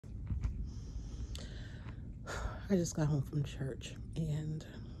I just got home from church and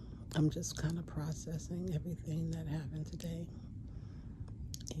I'm just kind of processing everything that happened today.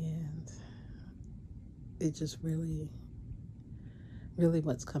 And it just really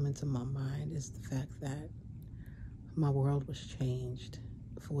what's coming to my mind is the fact that my world was changed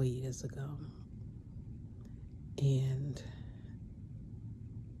 4 years ago. And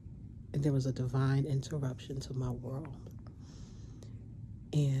there was a divine interruption to my world.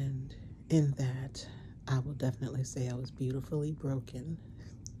 And in that, I will definitely say I was beautifully broken.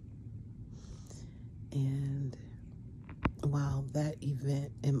 And while that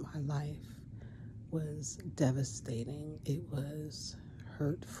event in my life was devastating, it was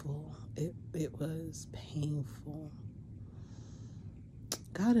hurtful, it was painful,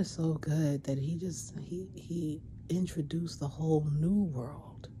 God is so good that he introduced the whole new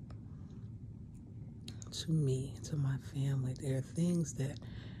world to me, to my family. There are things that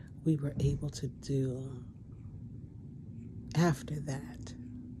we were able to do after that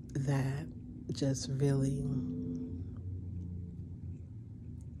just really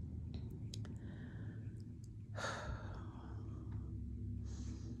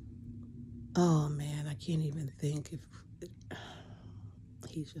oh man, I can't even think. If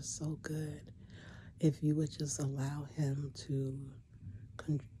he's just so good. If you would just allow him to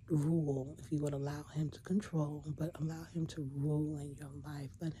rule, if you would allow him to control, but allow him to rule in your life,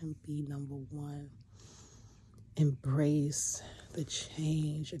 let him be number one. Embrace the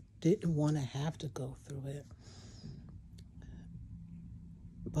change. I didn't want to have to go through it,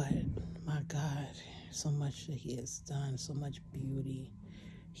 but my God, so much that he has done, so much beauty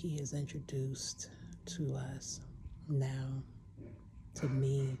he has introduced to us now, to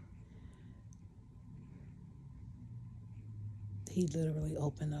me. He literally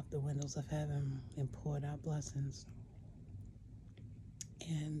opened up the windows of heaven and poured out blessings.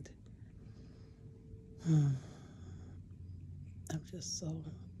 And I'm just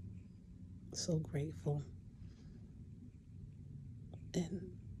so grateful.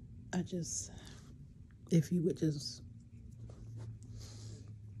 And I just, if you would just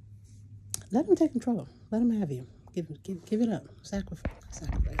let him take control, let him have you. Give it up. Sacrifice.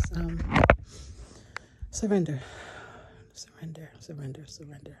 Surrender.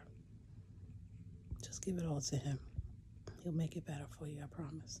 Just give it all to him. He'll make it better for you, I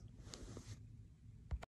promise.